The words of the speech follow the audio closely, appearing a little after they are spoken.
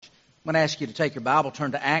I'm going to ask you to take your Bible,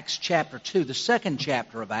 turn to Acts chapter 2, the second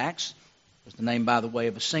chapter of Acts. It's the name, by the way,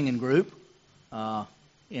 of a singing group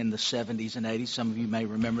in the 70s and 80s. Some of you may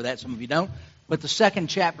remember that, some of you don't. But the second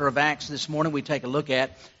chapter of Acts this morning we take a look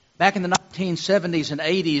at. Back in the 1970s and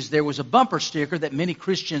 80s, there was a bumper sticker that many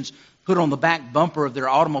Christians put on the back bumper of their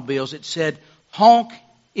automobiles. It said, "Honk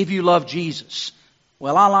if you love Jesus."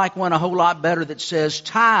 Well, I like one a whole lot better that says,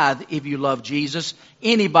 "Tithe if you love Jesus."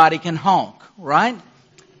 Anybody can honk, right?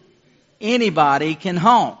 Anybody can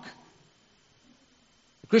honk.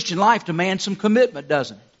 The Christian life demands some commitment,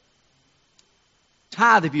 doesn't it?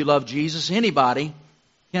 Tithe if you love Jesus. Anybody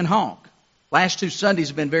can honk. Last two Sundays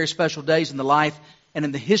have been very special days in the life and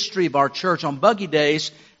in the history of our church. On Buggy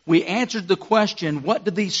Days, we answered the question, what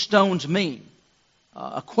do these stones mean?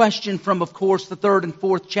 A question from, of course, the third and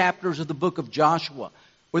fourth chapters of the book of Joshua,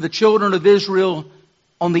 where the children of Israel,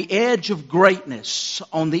 on the edge of greatness,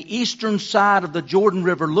 on the eastern side of the Jordan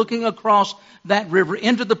River, looking across that river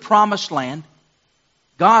into the promised land,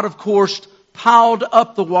 God, of course, piled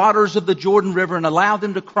up the waters of the Jordan River and allowed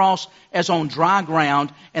them to cross as on dry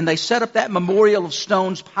ground. And they set up that memorial of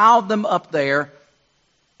stones, piled them up there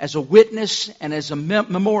as a witness and as a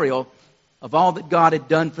memorial of all that God had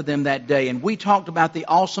done for them that day. And we talked about the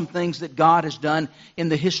awesome things that God has done in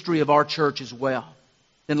the history of our church as well.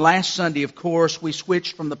 Then last Sunday, of course, we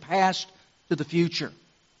switched from the past to the future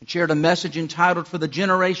and shared a message entitled "For the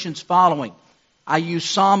Generations Following." I use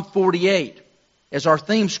Psalm 48 as our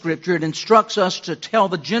theme scripture. It instructs us to tell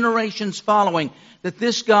the generations following that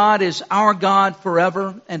this God is our God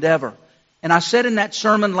forever and ever. And I said in that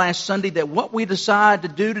sermon last Sunday that what we decide to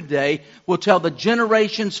do today will tell the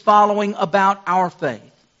generations following about our faith.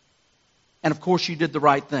 And of course, you did the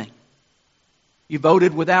right thing. You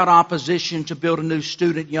voted without opposition to build a new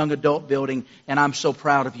student young adult building, and I'm so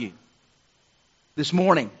proud of you. This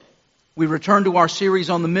morning, we return to our series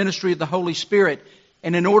on the ministry of the Holy Spirit,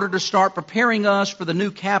 and in order to start preparing us for the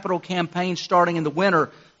new capital campaign starting in the winter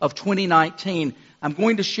of 2019, I'm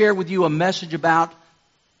going to share with you a message about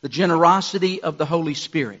the generosity of the Holy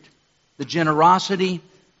Spirit. The generosity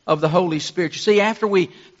of the Holy Spirit. You see, after we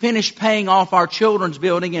finished paying off our children's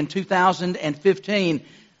building in 2015,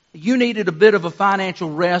 you needed a bit of a financial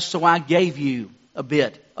rest, so I gave you a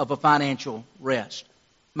bit of a financial rest.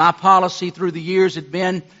 My policy through the years had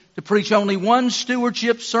been to preach only one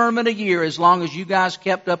stewardship sermon a year as long as you guys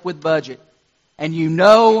kept up with budget. And you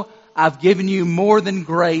know I've given you more than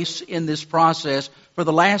grace in this process. For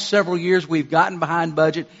the last several years we've gotten behind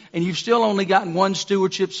budget, and you've still only gotten one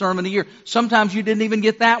stewardship sermon a year. Sometimes you didn't even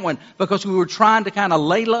get that one because we were trying to kind of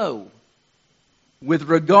lay low with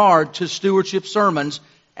regard to stewardship sermons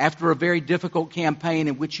after a very difficult campaign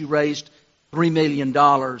in which you raised $3 million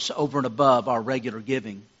over and above our regular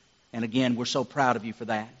giving. And again, we're so proud of you for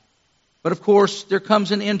that. But of course, there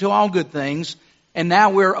comes an end to all good things. And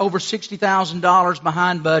now we're over $60,000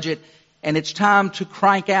 behind budget. And it's time to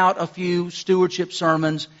crank out a few stewardship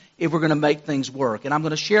sermons if we're going to make things work. And I'm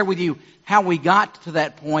going to share with you how we got to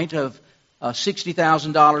that point of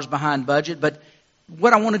 $60,000 behind budget. But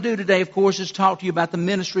what I want to do today, of course, is talk to you about the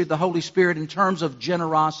ministry of the Holy Spirit in terms of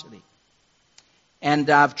generosity. And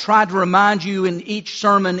I've tried to remind you in each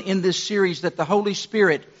sermon in this series that the Holy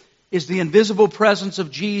Spirit is the invisible presence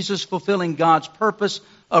of Jesus fulfilling God's purpose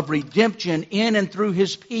of redemption in and through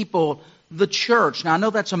His people, the church. Now, I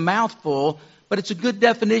know that's a mouthful, but it's a good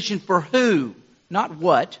definition for who, not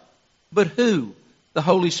what, but who the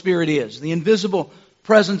Holy Spirit is. The invisible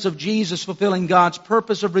presence of Jesus fulfilling God's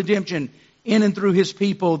purpose of redemption in and through His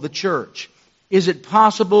people, the church. Is it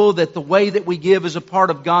possible that the way that we give is a part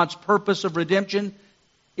of God's purpose of redemption?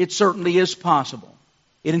 It certainly is possible.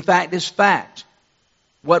 It, in fact, is fact.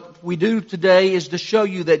 What we do today is to show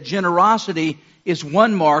you that generosity is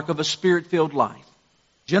one mark of a Spirit-filled life.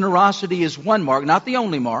 Generosity is one mark, not the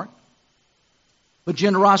only mark, but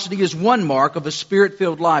generosity is one mark of a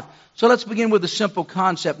Spirit-filled life. So let's begin with a simple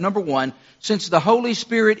concept. Number one, since the Holy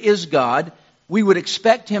Spirit is God, we would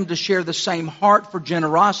expect Him to share the same heart for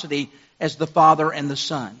generosity as the Father and the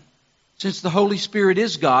Son. Since the Holy Spirit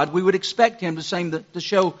is God, we would expect Him to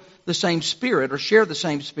show the same Spirit, or share the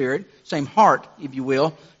same Spirit, same heart, if you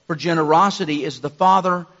will, for generosity as the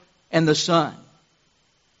Father and the Son.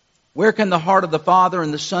 Where can the heart of the Father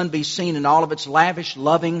and the Son be seen in all of its lavish,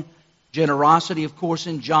 loving generosity? Of course,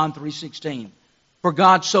 in John 3:16. For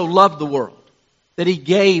God so loved the world that He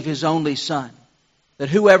gave His only Son, that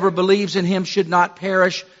whoever believes in Him should not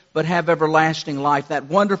perish, but have everlasting life. That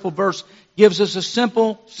wonderful verse gives us a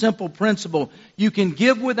simple principle. You can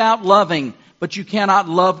give without loving, but you cannot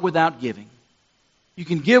love without giving. You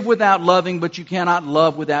can give without loving, but you cannot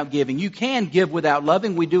love without giving. You can give without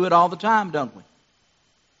loving. We do it all the time, don't we?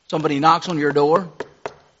 Somebody knocks on your door.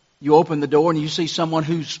 You open the door and you see someone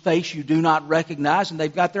whose face you do not recognize, and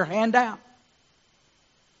they've got their hand out.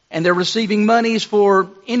 And they're receiving monies for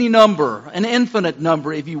any number, an infinite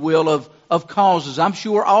number, if you will, of causes. I'm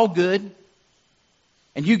sure all good.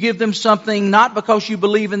 And you give them something not because you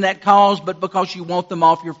believe in that cause, but because you want them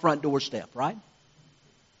off your front doorstep, right?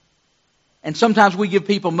 And sometimes we give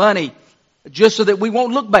people money just so that we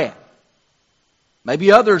won't look bad.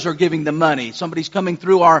 Maybe others are giving them money. Somebody's coming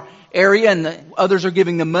through our area and others are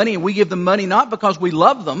giving them money, and we give them money not because we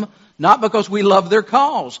love them, not because we love their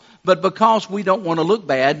cause, but because we don't want to look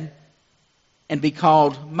bad and be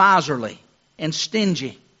called miserly and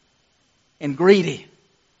stingy and greedy.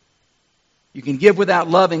 You can give without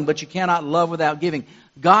loving, but you cannot love without giving.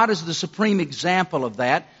 God is the supreme example of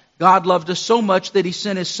that. God loved us so much that He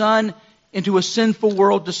sent His Son into a sinful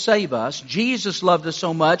world to save us. Jesus loved us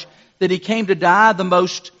so much that He came to die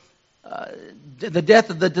the death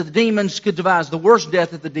that the demons could devise, the worst death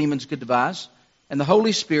that the demons could devise. And the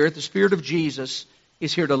Holy Spirit, the Spirit of Jesus,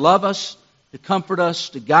 is here to love us, to comfort us,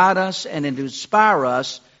 to guide us, and to inspire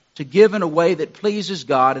us to give in a way that pleases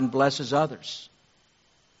God and blesses others.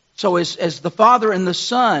 So as the Father and the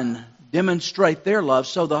Son demonstrate their love,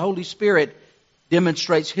 so the Holy Spirit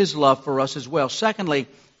demonstrates His love for us as well. Secondly,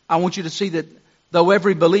 I want you to see that though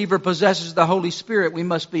every believer possesses the Holy Spirit, we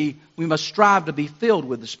must strive to be filled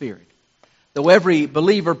with the Spirit. Though every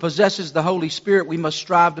believer possesses the Holy Spirit, we must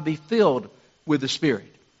strive to be filled with the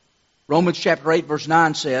Spirit. Romans chapter 8 verse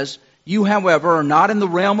 9 says, "You, however, are not in the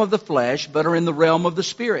realm of the flesh, but are in the realm of the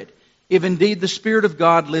Spirit, if indeed the Spirit of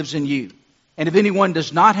God lives in you. And if anyone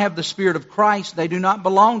does not have the Spirit of Christ, they do not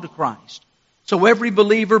belong to Christ." So every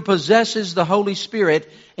believer possesses the Holy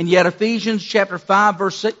Spirit, and yet Ephesians chapter 5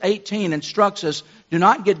 verse 18 instructs us, "Do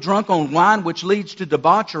not get drunk on wine which leads to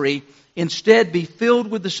debauchery. Instead, be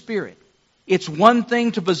filled with the Spirit." It's one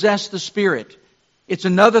thing to possess the Spirit. It's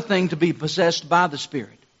another thing to be possessed by the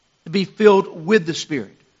Spirit, to be filled with the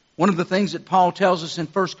Spirit. One of the things that Paul tells us in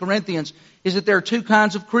 1 Corinthians is that there are two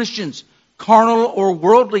kinds of Christians: carnal or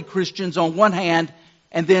worldly Christians on one hand,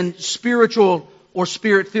 and then spiritual or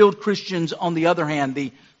Spirit-filled Christians on the other hand.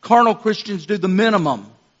 The carnal Christians do the minimum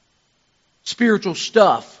spiritual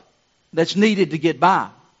stuff that's needed to get by.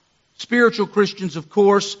 Spiritual Christians, of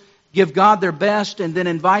course, give God their best and then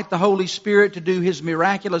invite the Holy Spirit to do His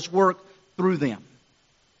miraculous work through them.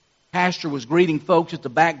 Pastor was greeting folks at the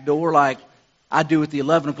back door like I do at the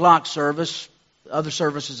 11 o'clock service. Other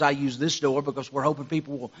services I use this door because we're hoping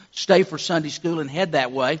people will stay for Sunday school and head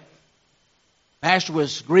that way. Pastor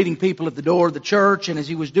was greeting people at the door of the church, and as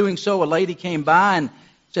he was doing so, a lady came by and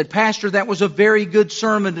said, "Pastor, that was a very good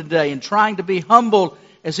sermon today." And trying to be humble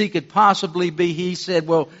as he could possibly be, he said,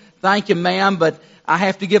 "Well, thank you, ma'am, but I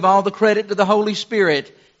have to give all the credit to the Holy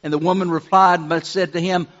Spirit." And the woman replied but said to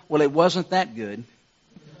him, "Well, it wasn't that good."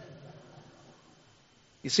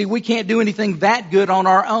 You see, we can't do anything that good on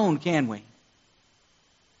our own, can we?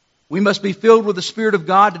 We must be filled with the Spirit of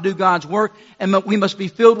God to do God's work, and we must be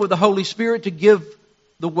filled with the Holy Spirit to give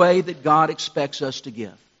the way that God expects us to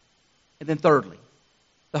give. And then thirdly,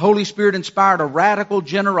 the Holy Spirit inspired a radical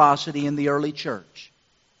generosity in the early church.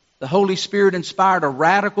 The Holy Spirit inspired a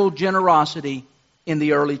radical generosity in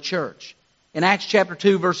the early church. In Acts chapter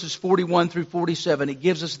 2, verses 41 through 47, it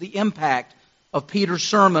gives us the impact of Peter's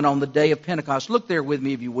sermon on the day of Pentecost. Look there with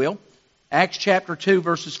me, if you will. Acts chapter 2,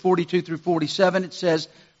 verses 42 through 47, it says,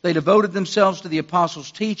 "They devoted themselves to the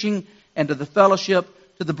apostles' teaching and to the fellowship,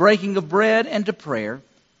 to the breaking of bread and to prayer.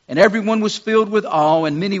 And everyone was filled with awe,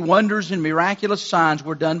 and many wonders and miraculous signs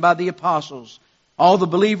were done by the apostles. All the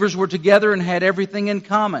believers were together and had everything in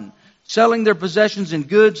common. Selling their possessions and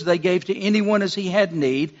goods, they gave to anyone as he had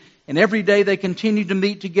need. And every day they continued to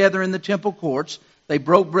meet together in the temple courts. They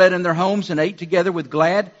broke bread in their homes and ate together with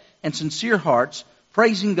glad and sincere hearts,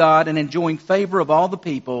 praising God and enjoying favor of all the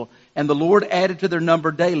people. And the Lord added to their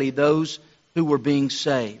number daily those who were being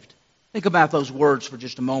saved." Think about those words for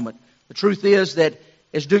just a moment. The truth is that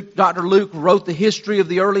as Dr. Luke wrote the history of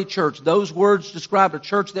the early church, those words described a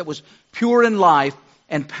church that was pure in life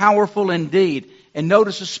and powerful indeed. And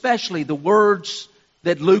notice especially the words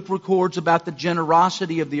that Luke records about the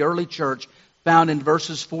generosity of the early church found in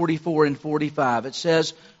verses 44 and 45. It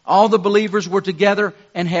says, "All the believers were together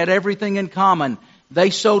and had everything in common. They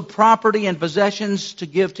sold property and possessions to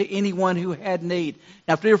give to anyone who had need."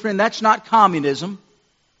 Now, dear friend, that's not communism,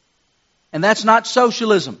 and that's not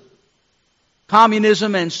socialism.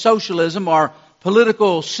 Communism and socialism are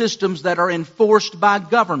political systems that are enforced by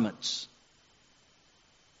governments.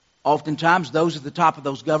 Oftentimes, those at the top of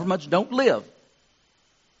those governments don't live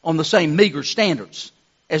on the same meager standards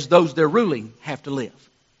as those they're ruling have to live,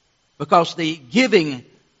 because the giving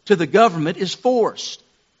to the government is forced.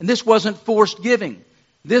 And this wasn't forced giving.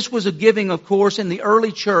 This was a giving, of course, in the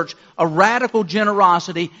early church, a radical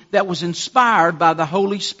generosity that was inspired by the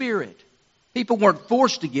Holy Spirit. People weren't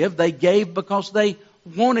forced to give. They gave because they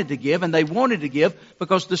wanted to give, and they wanted to give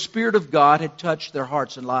because the Spirit of God had touched their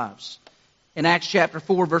hearts and lives. In Acts chapter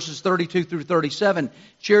 4, verses 32 through 37,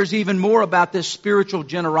 shares even more about this spiritual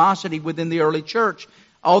generosity within the early church.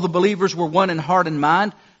 All the believers were one in heart and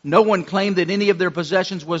mind. No one claimed that any of their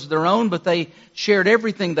possessions was their own, but they shared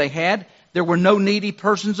everything they had. There were no needy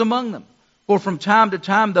persons among them. For from time to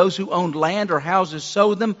time, those who owned land or houses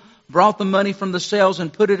sold them, brought the money from the sales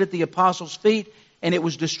and put it at the apostles' feet, and it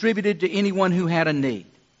was distributed to anyone who had a need.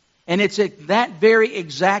 And it's at that very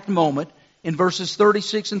exact moment, in verses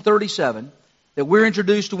 36 and 37, that we're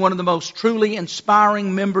introduced to one of the most truly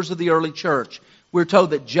inspiring members of the early church. We're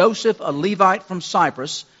told that Joseph, a Levite from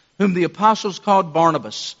Cyprus, whom the apostles called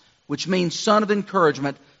Barnabas, which means son of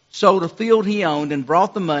encouragement, sold a field he owned and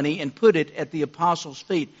brought the money and put it at the apostles'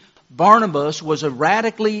 feet. Barnabas was a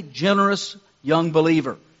radically generous young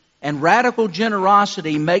believer. And radical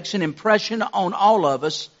generosity makes an impression on all of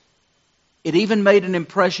us. It even made an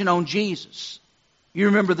impression on Jesus. You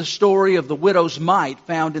remember the story of the widow's mite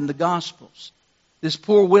found in the Gospels. This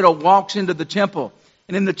poor widow walks into the temple.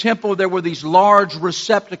 And in the temple there were these large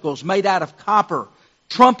receptacles made out of copper,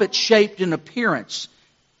 trumpet-shaped in appearance.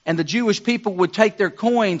 And the Jewish people would take their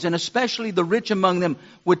coins, and especially the rich among them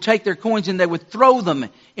would take their coins and they would throw them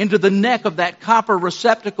into the neck of that copper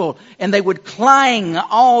receptacle, and they would clang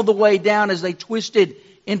all the way down as they twisted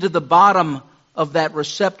into the bottom of that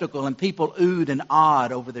receptacle, and people oohed and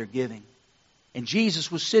awed over their giving. And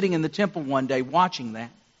Jesus was sitting in the temple one day watching that.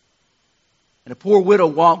 And a poor widow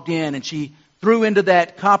walked in and she threw into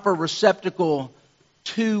that copper receptacle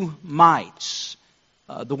 2 mites.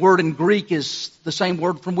 The word in Greek is the same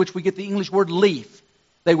word from which we get the English word leaf.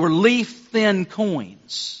 They were leaf-thin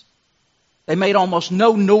coins. They made almost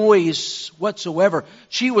no noise whatsoever.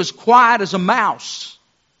 She was quiet as a mouse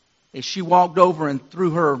as she walked over and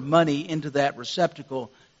threw her money into that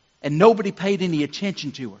receptacle, and nobody paid any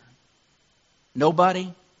attention to her.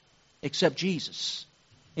 Nobody except Jesus.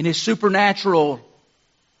 In His supernatural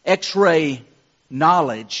X-ray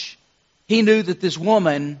knowledge, He knew that this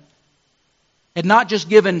woman had not just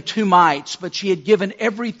given 2 mites, but she had given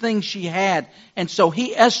everything she had. And so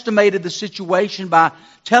He estimated the situation by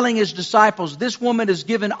telling His disciples, this woman has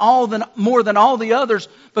given more than all the others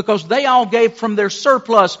because they all gave from their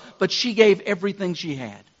surplus, but she gave everything she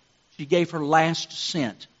had. She gave her last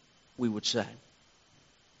cent, we would say.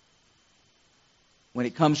 When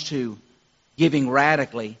it comes to giving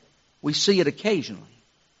radically, we see it occasionally.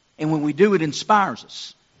 And when we do, it inspires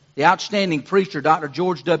us. The outstanding preacher, Dr.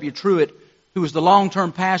 George W. Truett, who was the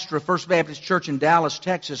long-term pastor of First Baptist Church in Dallas,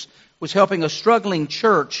 Texas, was helping a struggling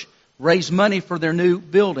church raise money for their new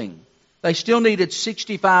building. They still needed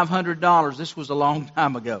 $6,500. This was a long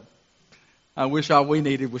time ago. I wish all we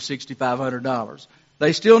needed was $6,500.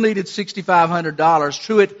 They still needed $6,500.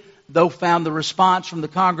 Truett, though, found the response from the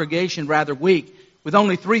congregation rather weak. With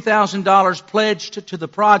only $3,000 pledged to the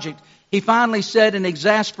project, he finally said in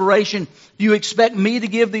exasperation, do you expect me to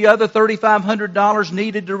give the other $3,500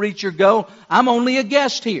 needed to reach your goal? I'm only a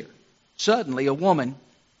guest here. Suddenly, a woman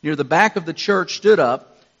near the back of the church stood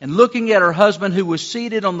up, and looking at her husband who was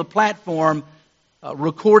seated on the platform,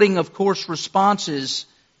 recording, of course, responses,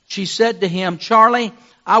 she said to him, Charlie,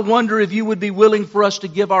 I wonder if you would be willing for us to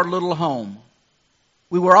give our little home.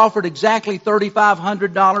 We were offered exactly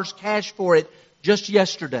 $3,500 cash for it just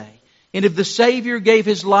yesterday. And if the Savior gave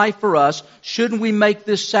His life for us, shouldn't we make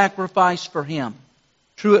this sacrifice for Him?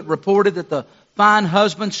 Truett reported that the fine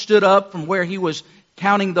husband stood up from where he was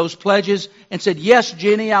counting those pledges and said, yes,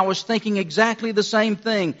 Jenny, I was thinking exactly the same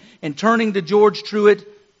thing. And turning to George Truett,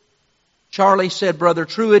 Charlie said, Brother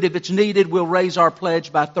Truett, if it's needed, we'll raise our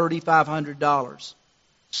pledge by $3,500.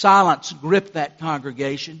 Silence gripped that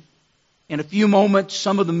congregation. In a few moments,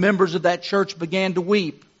 some of the members of that church began to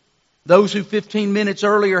weep. Those who 15 minutes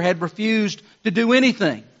earlier had refused to do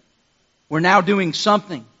anything were now doing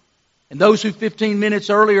something. And those who 15 minutes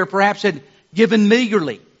earlier perhaps had given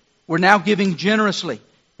meagerly were now giving generously.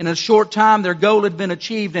 In a short time, their goal had been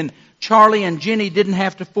achieved, and Charlie and Jenny didn't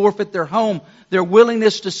have to forfeit their home. Their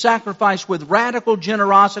willingness to sacrifice with radical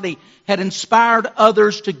generosity had inspired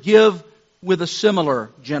others to give with a similar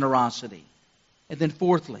generosity. And then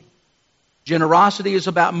fourthly, generosity is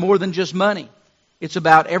about more than just money. It's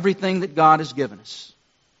about everything that God has given us.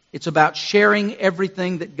 It's about sharing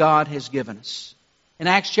everything that God has given us. In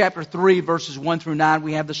Acts chapter 3, verses 1 through 9,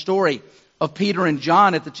 we have the story of Peter and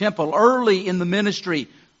John at the temple early in the ministry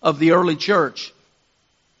of the early church.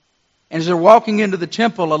 And as they're walking into the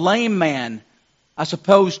temple, a lame man, I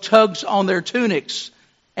suppose, tugs on their tunics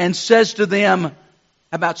and says to them, "How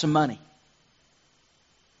about some money?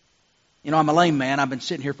 You know, I'm a lame man. I've been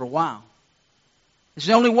sitting here for a while. It's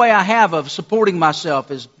the only way I have of supporting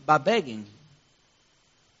myself is by begging."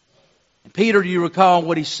 And Peter, do you recall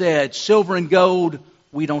what he said? "Silver and gold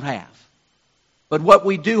we don't have. But what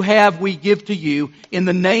we do have we give to you. In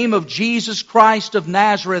the name of Jesus Christ of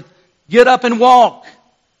Nazareth, get up and walk."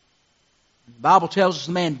 The Bible tells us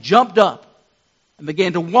the man jumped up and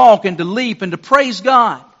began to walk and to leap and to praise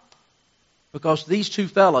God. Because these two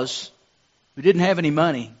fellows who didn't have any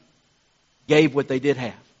money gave what they did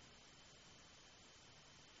have.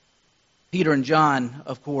 Peter and John,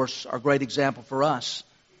 of course, are a great example for us.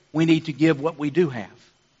 We need to give what we do have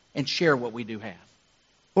and share what we do have.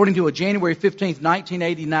 According to a January 15th,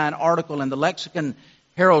 1989 article in the Lexington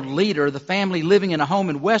Herald Leader, the family living in a home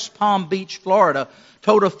in West Palm Beach, Florida,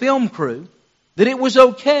 told a film crew that it was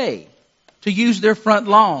okay to use their front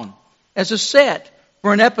lawn as a set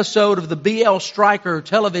for an episode of the B.L. Stryker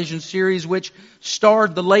television series which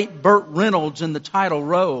starred the late Burt Reynolds in the title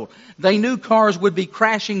role. They knew cars would be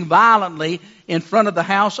crashing violently in front of the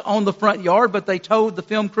house on the front yard, but they told the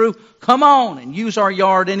film crew, "Come on and use our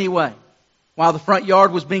yard anyway." While the front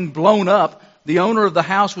yard was being blown up, the owner of the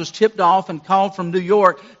house was tipped off and called from New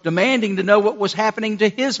York, demanding to know what was happening to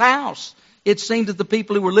his house. It seemed that the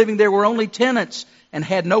people who were living there were only tenants and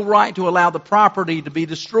had no right to allow the property to be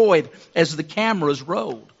destroyed as the cameras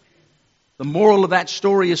rolled. The moral of that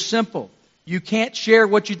story is simple. You can't share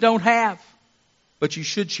what you don't have, but you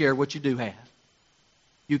should share what you do have.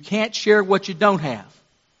 You can't share what you don't have,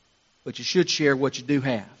 but you should share what you do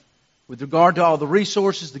have. With regard to all the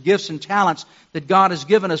resources, the gifts and talents that God has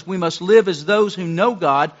given us, we must live as those who know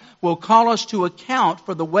God will call us to account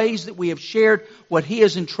for the ways that we have shared what He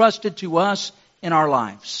has entrusted to us in our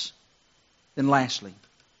lives. Then lastly,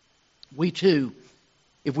 we too,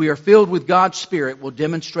 if we are filled with God's Spirit, will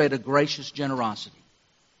demonstrate a gracious generosity.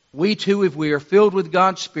 We too, if we are filled with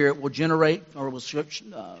God's Spirit, will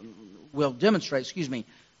demonstrate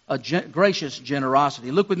a gracious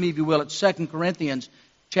generosity. Look with me, if you will, at 2 Corinthians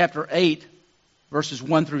chapter 8, verses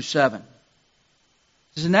 1 through 7.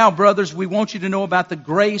 It says, "Now, brothers, we want you to know about the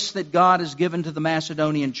grace that God has given to the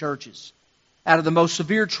Macedonian churches. Out of the most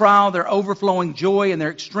severe trial, their overflowing joy and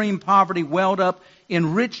their extreme poverty welled up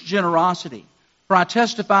in rich generosity. For I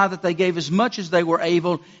testify that they gave as much as they were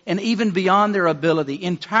able, and even beyond their ability,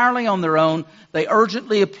 entirely on their own. They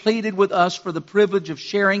urgently pleaded with us for the privilege of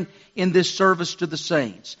sharing in this service to the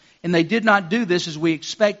saints. And they did not do this as we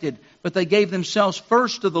expected, but they gave themselves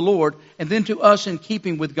first to the Lord and then to us in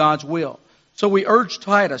keeping with God's will. So we urged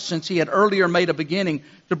Titus, since he had earlier made a beginning,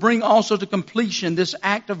 to bring also to completion this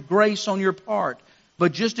act of grace on your part.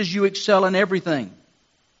 But just as you excel in everything,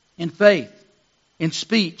 in faith, in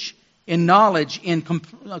speech, in knowledge, in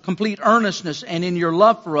complete earnestness, and in your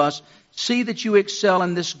love for us, see that you excel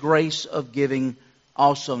in this grace of giving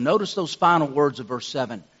also." Notice those final words of verse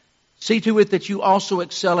 7. See to it that you also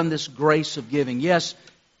excel in this grace of giving. Yes,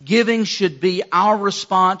 giving should be our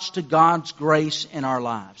response to God's grace in our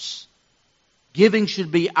lives. Giving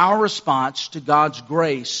should be our response to God's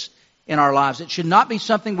grace in our lives. It should not be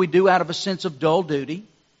something we do out of a sense of dull duty,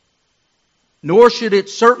 nor should it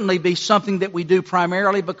certainly be something that we do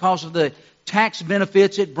primarily because of the tax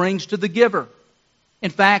benefits it brings to the giver. In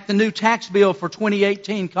fact, the new tax bill for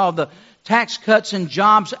 2018, called the Tax Cuts and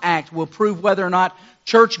Jobs Act, will prove whether or not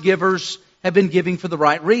church givers have been giving for the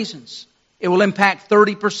right reasons. It will impact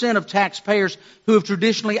 30% of taxpayers who have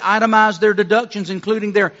traditionally itemized their deductions,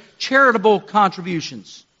 including their charitable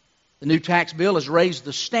contributions. The new tax bill has raised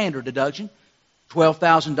the standard deduction,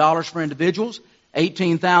 $12,000 for individuals,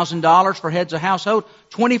 $18,000 for heads of household,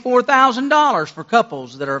 $24,000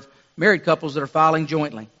 for married couples that are filing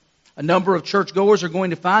jointly. A number of churchgoers are going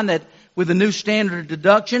to find that with the new standard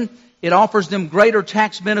deduction, it offers them greater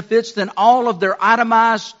tax benefits than all of their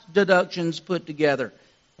itemized deductions put together.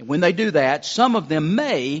 And when they do that, some of them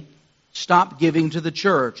may stop giving to the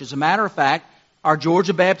church. As a matter of fact, our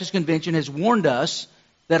Georgia Baptist Convention has warned us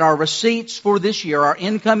that our receipts for this year, our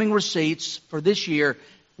incoming receipts for this year,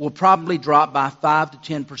 will probably drop by 5 to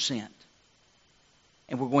 10%.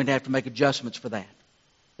 And we're going to have to make adjustments for that.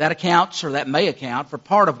 That may account for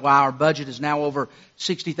part of why our budget is now over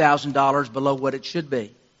 $60,000 below what it should be.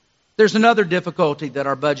 There's another difficulty that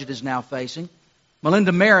our budget is now facing.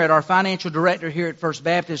 Melinda Merritt, our financial director here at First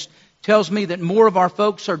Baptist, tells me that more of our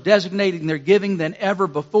folks are designating their giving than ever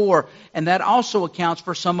before, and that also accounts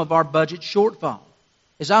for some of our budget shortfall.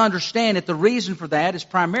 As I understand it, the reason for that is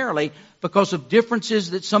primarily because of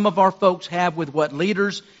differences that some of our folks have with what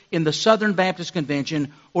leaders in the Southern Baptist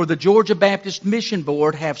Convention or the Georgia Baptist Mission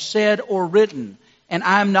Board have said or written. And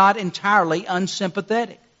I'm not entirely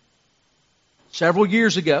unsympathetic. Several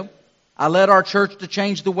years ago, I led our church to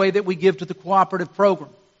change the way that we give to the cooperative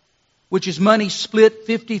program, which is money split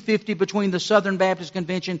 50-50 between the Southern Baptist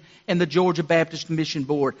Convention and the Georgia Baptist Mission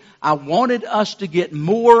Board. I wanted us to get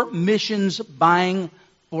more missions bang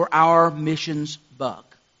for our missions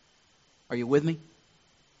buck. Are you with me?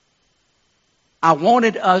 I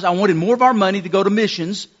wanted more of our money to go to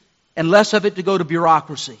missions and less of it to go to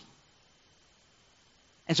bureaucracy.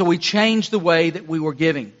 And so we changed the way that we were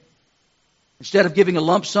giving. Instead of giving a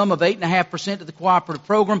lump sum of 8.5% to the cooperative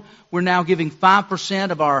program, we're now giving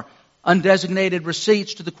 5% of our undesignated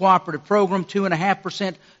receipts to the cooperative program,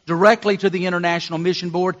 2.5% directly to the International Mission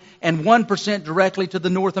Board, and 1% directly to the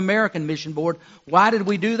North American Mission Board. Why did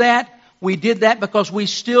we do that? We did that because we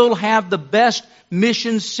still have the best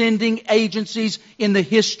mission sending agencies in the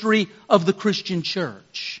history of the Christian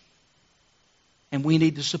church. And we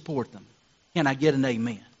need to support them. Can I get an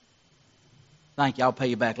amen? Thank you. I'll pay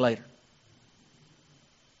you back later.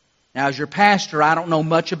 Now, as your pastor, I don't know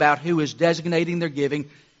much about who is designating their giving,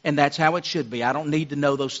 and that's how it should be. I don't need to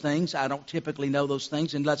know those things. I don't typically know those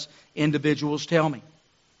things unless individuals tell me.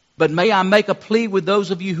 But may I make a plea with those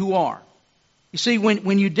of you who are. You see,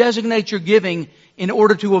 when you designate your giving in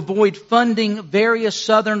order to avoid funding various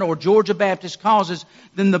Southern or Georgia Baptist causes,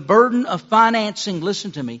 then the burden of financing,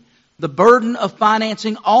 listen to me, the burden of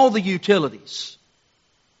financing all the utilities,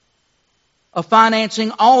 of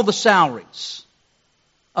financing all the salaries,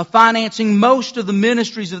 of financing most of the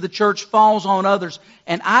ministries of the church falls on others.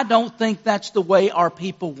 And I don't think that's the way our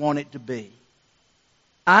people want it to be.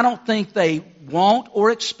 I don't think they want or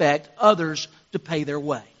expect others to pay their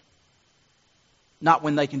way. Not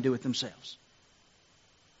when they can do it themselves.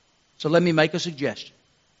 So let me make a suggestion.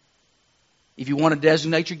 If you want to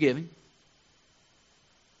designate your giving,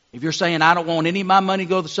 if you're saying, I don't want any of my money to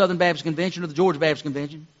go to the Southern Baptist Convention or the Georgia Baptist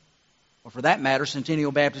Convention, or for that matter,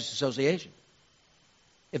 Centennial Baptist Association,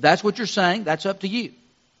 if that's what you're saying, that's up to you.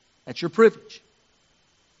 That's your privilege.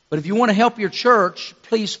 But if you want to help your church,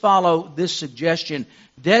 please follow this suggestion.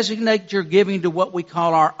 Designate your giving to what we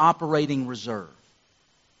call our operating reserve.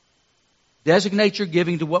 Designate your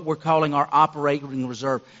giving to what we're calling our operating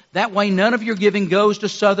reserve. That way, none of your giving goes to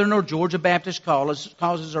Southern or Georgia Baptist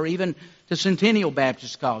causes or even to Centennial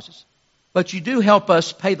Baptist causes. But you do help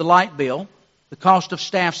us pay the light bill, the cost of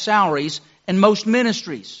staff salaries, and most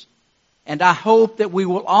ministries. And I hope that we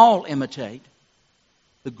will all imitate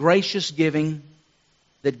the gracious giving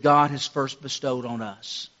that God has first bestowed on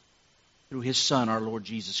us through His Son, our Lord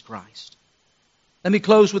Jesus Christ. Let me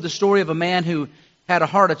close with the story of a man who had a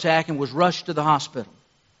heart attack and was rushed to the hospital.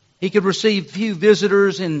 He could receive few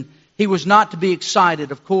visitors and he was not to be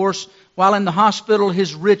excited, of course. While in the hospital,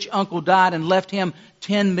 his rich uncle died and left him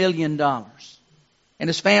 $10 million. And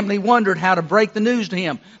his family wondered how to break the news to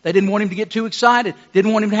him. They didn't want him to get too excited,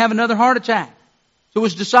 didn't want him to have another heart attack. So it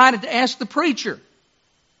was decided to ask the preacher.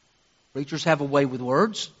 Preachers have a way with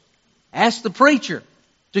words. Ask the preacher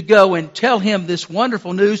to go and tell him this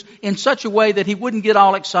wonderful news in such a way that he wouldn't get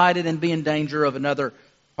all excited and be in danger of another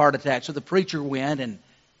heart attack. So the preacher went and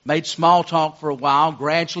made small talk for a while,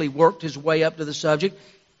 gradually worked his way up to the subject.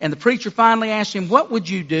 And the preacher finally asked him, what would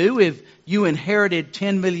you do if you inherited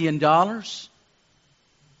 $10 million?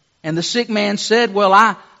 And the sick man said, well,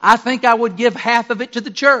 I think I would give half of it to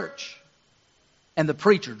the church. And the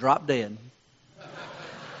preacher dropped dead.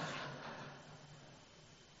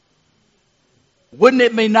 Wouldn't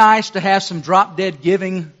it be nice to have some drop-dead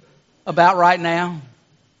giving about right now?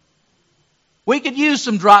 We could use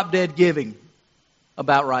some drop-dead giving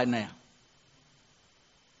about right now.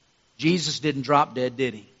 Jesus didn't drop dead,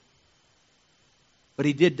 did He? But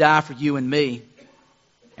He did die for you and me.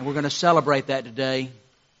 And we're going to celebrate that today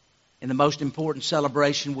in the most important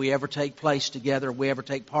celebration we ever take place together, we ever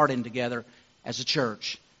take part in together as a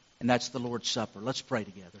church. And that's the Lord's Supper. Let's pray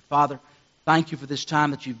together. Father, thank You for this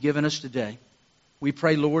time that You've given us today. We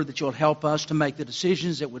pray, Lord, that You'll help us to make the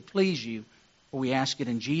decisions that would please You. For we ask it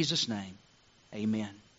in Jesus' name. Amen.